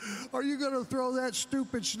 are you going to throw that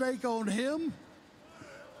stupid snake on him?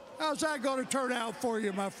 How's that going to turn out for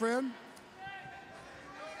you, my friend?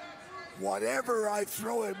 Whatever I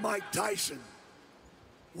throw at Mike Tyson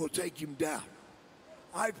will take him down.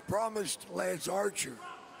 I've promised Lance Archer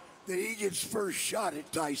that he gets first shot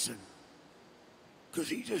at Tyson because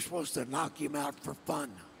he just wants to knock him out for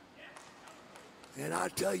fun. And I'll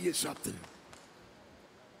tell you something,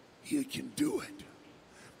 he can do it.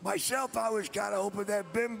 Myself, I was kind of hoping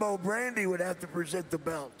that Bimbo Brandy would have to present the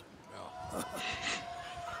belt.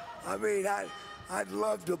 I mean, I'd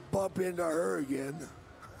love to bump into her again.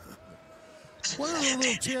 One other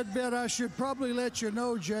little tidbit I should probably let you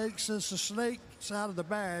know, Jake, since the snake's out of the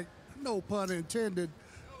bag, no pun intended.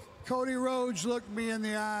 Cody Rhodes looked me in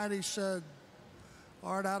the eye and he said,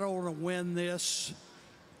 Art, I don't want to win this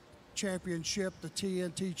championship, the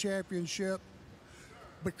TNT championship,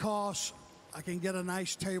 because I can get a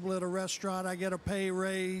nice table at a restaurant, I get a pay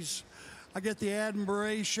raise, I get the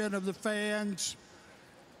admiration of the fans.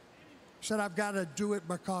 He said, I've got to do it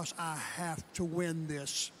because I have to win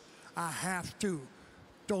this. I have to.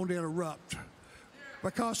 Don't interrupt.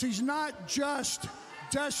 Because he's not just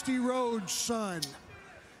Dusty Rhodes' son.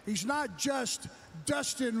 He's not just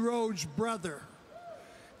Dustin Rhodes' brother.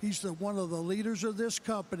 He's one of the leaders of this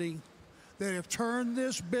company that have turned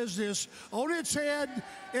this business on its head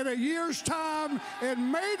in a year's time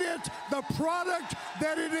and made it the product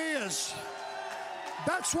that it is.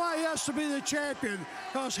 That's why he has to be the champion,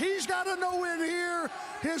 because he's got to know in here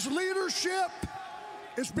his leadership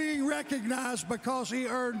is being recognized because he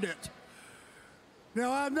earned it.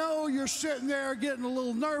 Now, I know you're sitting there getting a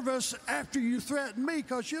little nervous after you threatened me,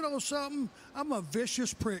 because you know something? I'm a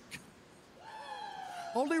vicious prick.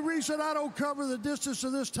 Only reason I don't cover the distance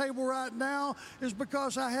of this table right now is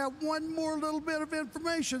because I have one more little bit of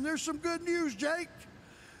information. There's some good news, Jake.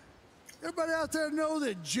 Everybody out there know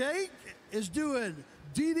that Jake is doing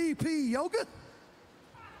DDP yoga?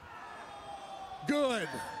 Good.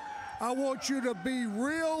 I want you to be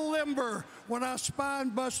real limber when I spine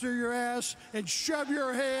buster your ass and shove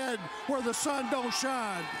your head where the sun don't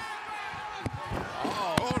shine.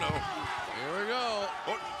 Oh no. Here we go.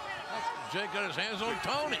 Oh. Jake got his hands on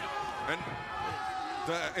Tony. And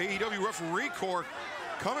the AEW referee corps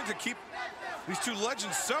coming to keep these two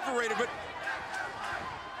legends separated, but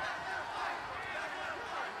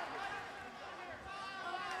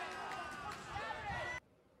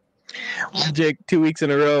Jake, 2 weeks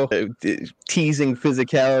in a row, teasing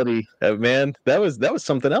physicality. Man, that was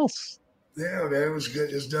something else. Yeah, man, it was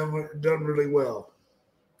good. It's done really well.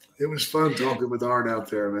 It was fun talking with Art out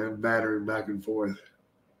there, man, battering back and forth.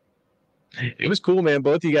 It was cool, man.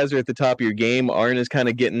 Both of you guys are at the top of your game. Arn is kind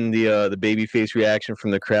of getting the babyface reaction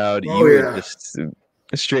from the crowd. Oh, you yeah. were just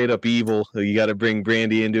straight up evil. You got to bring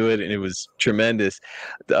Brandy into it, and it was tremendous.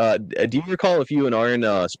 Do you recall if you and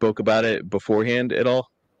Arn spoke about it beforehand at all?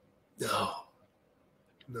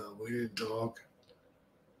 No, we didn't talk.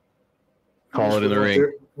 Call it in the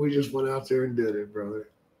ring. We just went out there and did it, brother.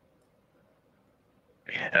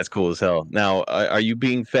 That's cool as hell. Now, are you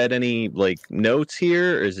being fed any like notes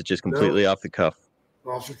here, or is it just completely off the cuff?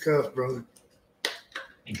 Off the cuff, brother.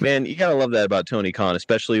 Man, you gotta love that about Tony Khan,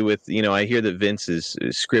 especially with, I hear that Vince is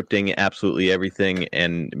scripting absolutely everything,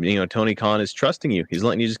 and Tony Khan is trusting you. He's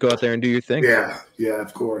letting you just go out there and do your thing. Yeah,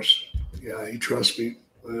 of course. Yeah, he trusts me.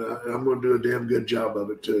 I'm going to do a damn good job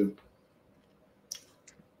of it too.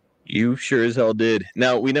 You sure as hell did.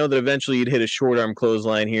 Now, we know that eventually you'd hit a short arm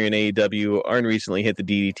clothesline here in AEW. Arn recently hit the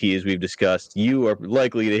DDT, as we've discussed. You are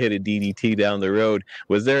likely to hit a DDT down the road.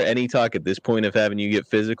 Was there any talk at this point of having you get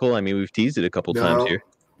physical? I mean, we've teased it a couple times here.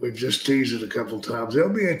 We've just teased it a couple times.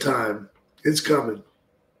 There'll be a time. It's coming.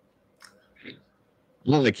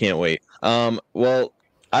 Well, I can't wait. Well,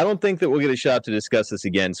 I don't think that we'll get a shot to discuss this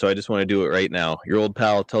again, so I just want to do it right now. Your old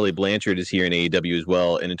pal Tully Blanchard is here in AEW as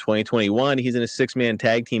well, and in 2021, he's in a 6-man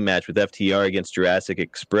tag team match with FTR against Jurassic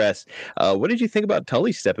Express. What did you think about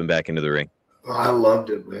Tully stepping back into the ring? Oh, I loved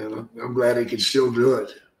it, man. I'm glad he can still do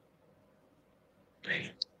it.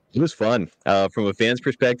 It was fun. From a fan's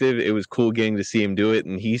perspective, it was cool getting to see him do it,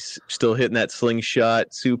 and he's still hitting that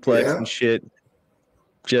slingshot suplex and shit.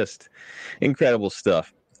 Just incredible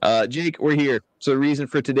stuff. Jake, we're here. So the reason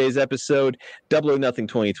for today's episode, Double or Nothing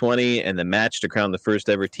 2020 and the match to crown the first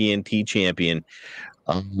ever TNT champion.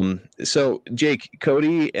 So Jake,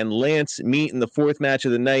 Cody, and Lance meet in the fourth match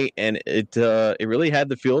of the night, and it really had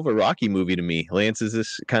the feel of a Rocky movie to me. Lance is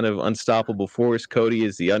this kind of unstoppable force. Cody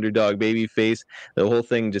is the underdog baby face. The whole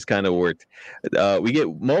thing just kind of worked. We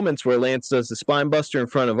get moments where Lance does the spine buster in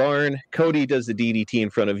front of Arn. Cody does the DDT in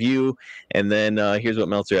front of you. And then here's what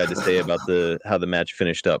Meltzer had to say about how the match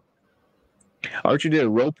finished up. Archer did a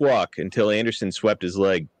rope walk until Anderson swept his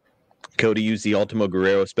leg. Cody used the Ultimo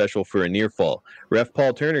Guerrero special for a near fall. Ref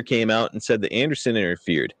Paul Turner came out and said that Anderson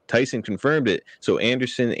interfered. Tyson confirmed it, so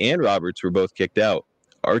Anderson and Roberts were both kicked out.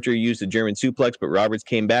 Archer used a German suplex, but Roberts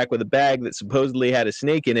came back with a bag that supposedly had a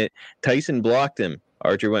snake in it. Tyson blocked him.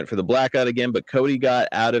 Archer went for the blackout again, but Cody got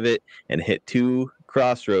out of it and hit 2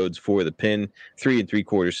 crossroads for the pin, 3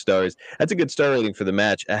 3/4 stars. That's a good star rating for the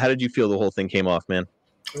match. How did you feel the whole thing came off, man?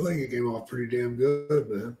 I think it came off pretty damn good,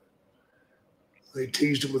 man. They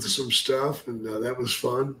teased him with some stuff, and that was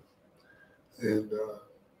fun. And,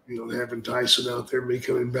 having Tyson out there, me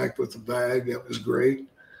coming back with the bag, that was great.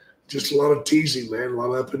 Just a lot of teasing, man, a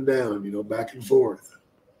lot of up and down, back and forth.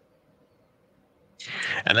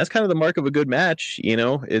 And that's kind of the mark of a good match. I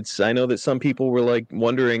know that some people were like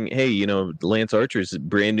wondering, hey, Lance Archer's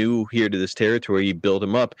brand new here to this territory. You build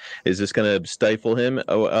him up. Is this going to stifle him?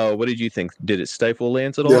 What did you think? Did it stifle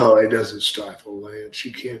Lance at all? No, it doesn't stifle Lance.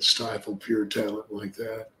 You can't stifle pure talent like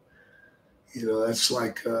that. That's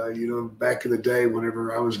like, back in the day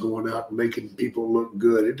whenever I was going out and making people look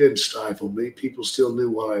good, it didn't stifle me. People still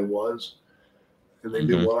knew what I was, and they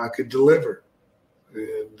knew what I could deliver.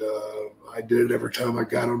 And I did it every time I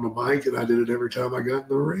got on the mic, and I did it every time I got in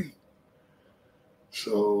the ring.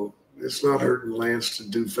 So it's not hurting Lance to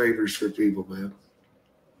do favors for people, man.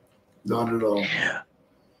 Not at all.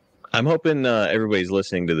 I'm hoping everybody's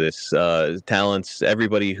listening to this, talents,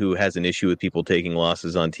 everybody who has an issue with people taking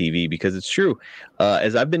losses on TV, because it's true.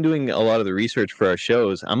 As I've been doing a lot of the research for our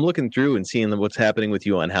shows, I'm looking through and seeing what's happening with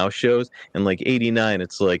you on house shows. And like 89,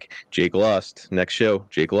 it's like Jake lost. Next show,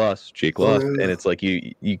 Jake lost. Jake lost. And it's like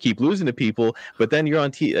you keep losing to people, but then you're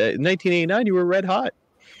on 1989, you were red hot.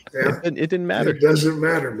 Yeah. It didn't matter. It doesn't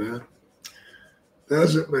matter, man.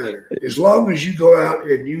 Doesn't matter. As long as you go out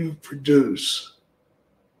and you produce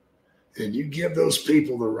and you give those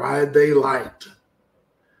people the ride they liked,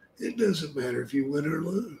 it doesn't matter if you win or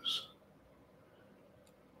lose.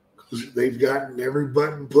 Because they've gotten every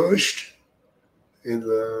button pushed, and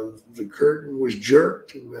the curtain was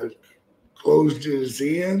jerked, and that closed at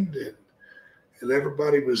the end, and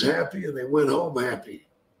everybody was happy, and they went home happy.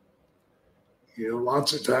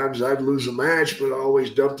 Lots of times I'd lose a match, but I always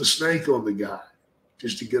dumped the snake on the guy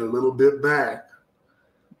just to get a little bit back.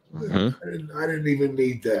 Mm-hmm. I didn't even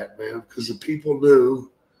need that, man, because the people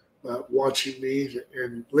knew about watching me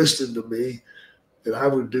and listening to me that I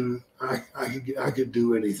would do. I could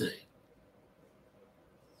do anything,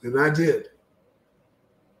 and I did.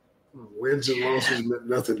 Wins and losses meant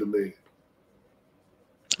nothing to me.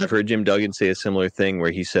 I've heard Jim Duggan say a similar thing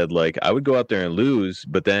where he said, like, I would go out there and lose,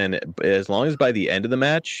 but then as long as by the end of the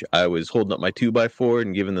match I was holding up my 2x4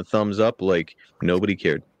 and giving the thumbs up, like nobody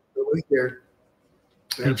cared. Nobody cared.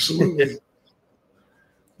 Absolutely.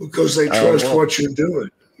 Because they trust what you're doing.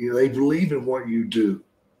 They believe in what you do.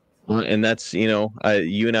 And that's, you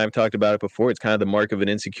and I have talked about it before. It's kind of the mark of an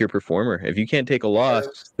insecure performer. If you can't take a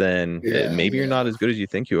loss, then maybe you're not as good as you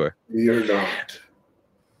think you are. You're not.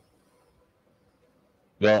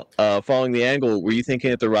 Well, following the angle, were you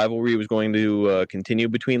thinking that the rivalry was going to continue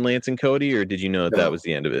between Lance and Cody, or did you know that was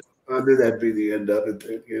the end of it? I knew that'd be the end of it.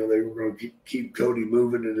 That, they were going to keep Cody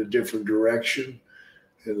moving in a different direction,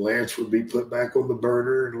 and Lance would be put back on the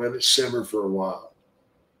burner and let it simmer for a while.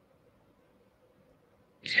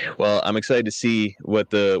 Well, I'm excited to see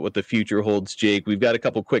what the future holds, Jake. We've got a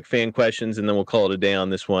couple quick fan questions, and then we'll call it a day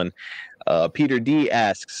on this one. Peter D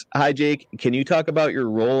asks, "Hi, Jake. Can you talk about your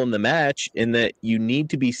role in the match in that you need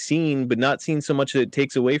to be seen, but not seen so much that it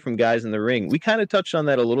takes away from guys in the ring?" We kind of touched on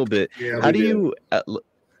that a little bit. Yeah, how do you,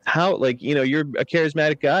 you're a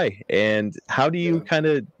charismatic guy, and how do you kind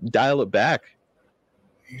of dial it back?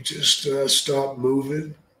 You just stop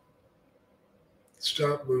moving.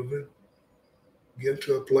 Get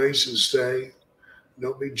to a place and stay.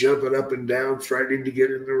 Don't be jumping up and down, threatening to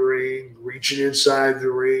get in the ring, reaching inside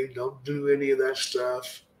the ring. Don't do any of that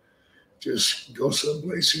stuff. Just go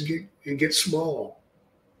someplace and get small.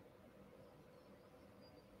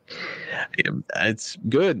 It's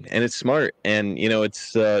good and it's smart, and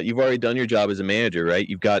it's you've already done your job as a manager, right?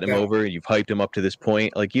 You've got him over, you've hyped him up to this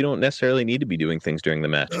point. Like, you don't necessarily need to be doing things during the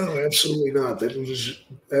match. No, absolutely not.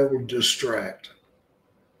 That will distract.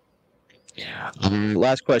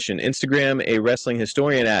 Last question. Instagram, a wrestling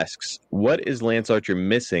historian asks, what is Lance Archer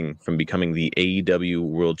missing from becoming the AEW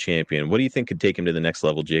World Champion? What do you think could take him to the next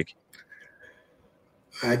level, Jake?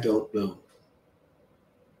 I don't know.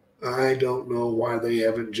 I don't know why they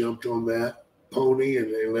haven't jumped on that pony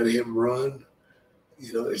and they let him run.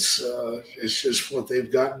 It's just what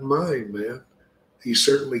they've got in mind, man. He's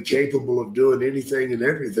certainly capable of doing anything and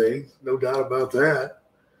everything, no doubt about that.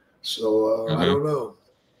 So I don't know.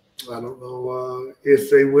 I don't know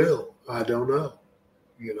if they will. I don't know.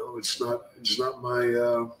 It's not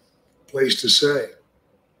my place to say.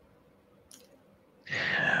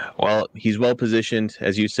 Well, he's well positioned,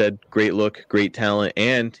 as you said. Great look, great talent,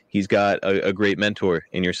 and he's got a great mentor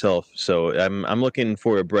in yourself. So I'm looking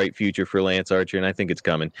for a bright future for Lance Archer, and I think it's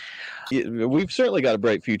coming. We've certainly got a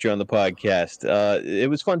bright future on the podcast. It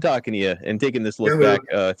was fun talking to you and taking this look back.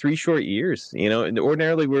 3 short years. And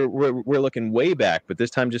ordinarily we're looking way back, but this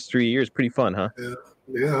time just 3 years. Pretty fun, huh?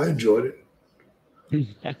 Yeah, I enjoyed it.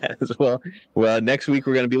 As well, next week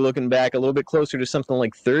we're going to be looking back a little bit closer to something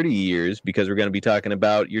like 30 years because we're going to be talking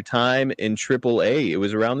about your time in AAA. It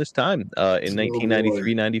was around this time in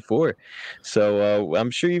 1993-94. So I'm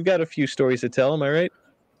sure you've got a few stories to tell. Am I right?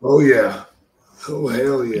 Oh, yeah. Oh,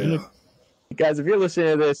 hell yeah. Guys, if you're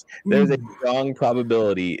listening to this, there's a strong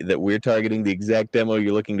probability that we're targeting the exact demo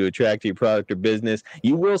you're looking to attract to your product or business.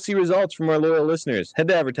 You will see results from our loyal listeners. Head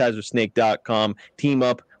to advertisewithsnake.com, team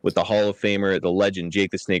up with the Hall of Famer, the legend,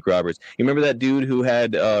 Jake the Snake Roberts. You remember that dude who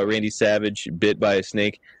had Randy Savage bit by a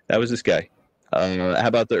snake? That was this guy. How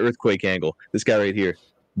about the earthquake angle? This guy right here.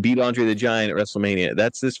 Beat Andre the Giant at WrestleMania.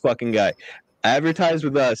 That's this fucking guy. Advertise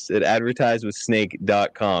with us at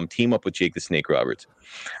advertisewithsnake.com. Team up with Jake the Snake Roberts.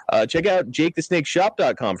 Check out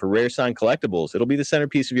jakethesnakeshop.com for rare signed collectibles. It'll be the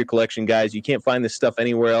centerpiece of your collection, guys. You can't find this stuff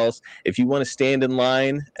anywhere else. If you want to stand in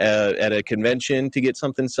line at a convention to get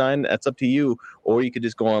something signed, that's up to you. Or you could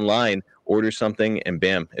just go online, order something, and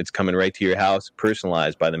bam, it's coming right to your house,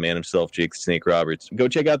 personalized by the man himself, Jake the Snake Roberts. Go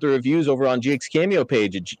check out the reviews over on Jake's Cameo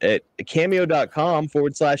page at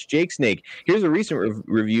cameo.com/JakeSnake. Here's a recent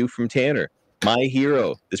review from Tanner. My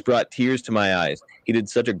hero. This brought tears to my eyes. He did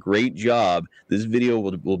such a great job. This video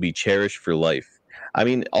will be cherished for life. I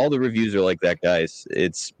mean, all the reviews are like that, guys.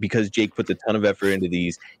 It's because Jake puts a ton of effort into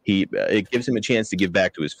these. It gives him a chance to give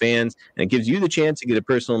back to his fans, and it gives you the chance to get a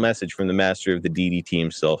personal message from the master of the DDT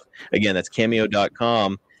himself. Again, that's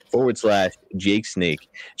cameo.com/Jake Snake.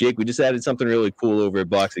 Jake, we just added something really cool over at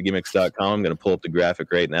boxofgimmicks.com. I'm going to pull up the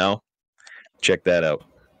graphic right now. Check that out.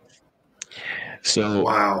 So,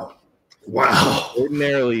 wow.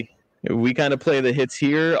 Ordinarily, we kind of play the hits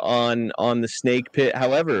here on the Snake Pit.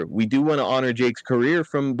 However, we do want to honor Jake's career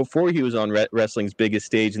from before he was on wrestling's biggest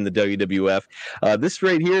stage in the WWF. This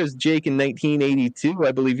right here is Jake in 1982.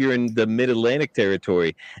 I believe you're in the Mid-Atlantic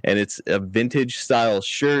territory, and it's a vintage style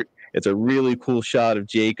shirt. It's a really cool shot of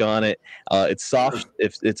Jake on it. It's soft.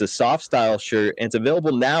 It's a soft style shirt, and it's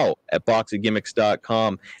available now at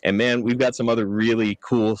boxofgimmicks.com. And man, we've got some other really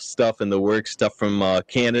cool stuff in the works. Stuff from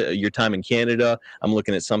Canada, your time in Canada. I'm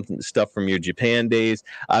looking at stuff from your Japan days.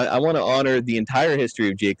 I want to honor the entire history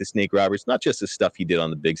of Jake the Snake Roberts, not just the stuff he did on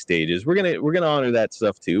the big stages. We're gonna honor that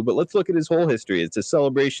stuff too. But let's look at his whole history. It's a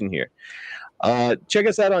celebration here. Check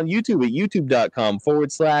us out on YouTube at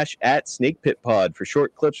youtube.com/@SnakePitPod for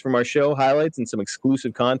short clips from our show, highlights, and some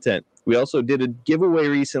exclusive content. We also did a giveaway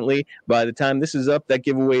recently. By the time this is up, that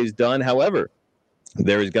giveaway is done. However,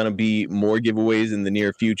 there is going to be more giveaways in the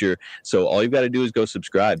near future. So all you've got to do is go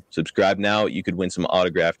subscribe. Subscribe now. You could win some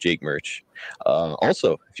autographed Jake merch.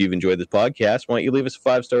 Also, if you've enjoyed this podcast, why don't you leave us a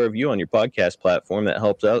 5-star review on your podcast platform? That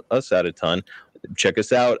helps us out a ton. Check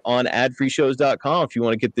us out on adfreeshows.com if you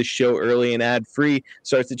want to get this show early and ad-free.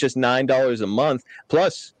 Starts at just $9 a month.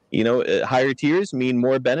 Plus, higher tiers mean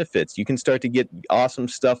more benefits. You can start to get awesome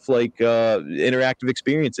stuff like interactive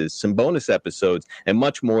experiences, some bonus episodes, and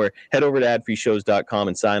much more. Head over to adfreeshows.com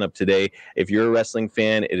and sign up today. If you're a wrestling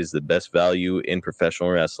fan, it is the best value in professional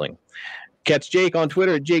wrestling. Catch Jake on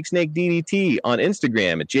Twitter at JakeSnakeDDT, on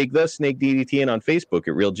Instagram at JakeTheSnakeDDT, and on Facebook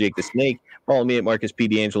at Real Jake the Snake. Follow me at Marcus P.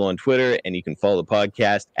 D'Angelo on Twitter, and you can follow the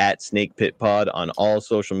podcast at Snake Pit Pod on all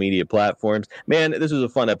social media platforms. Man, this was a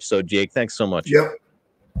fun episode, Jake. Thanks so much. Yep.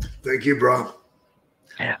 Thank you, bro.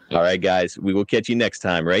 All right, guys. We will catch you next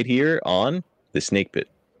time right here on The Snake Pit.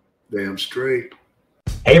 Damn straight.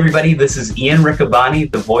 Hey, everybody. This is Ian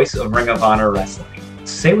Riccaboni, the voice of Ring of Honor Wrestling.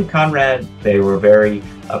 Save with Conrad, they were very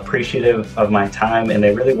appreciative of my time, and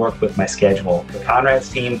they really worked with my schedule. The Conrad's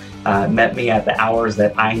team met me at the hours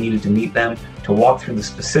that I needed to meet them to walk through the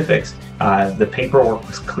specifics. The paperwork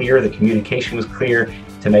was clear, the communication was clear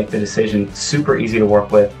to make the decision super easy to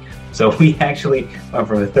work with. So we actually went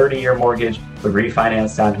from a 30-year mortgage, we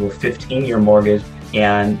refinanced down to a 15-year mortgage,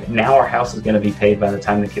 and now our house is going to be paid by the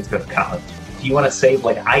time the kids go to college. If you want to save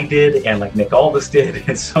like I did and like Nick Aldis did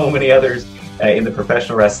and so many others in the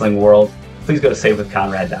professional wrestling world, please go to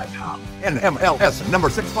SaveWithConrad.com. NMLS number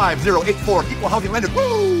 65084, equal housing lender.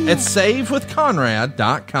 Woo! At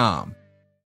SaveWithConrad.com.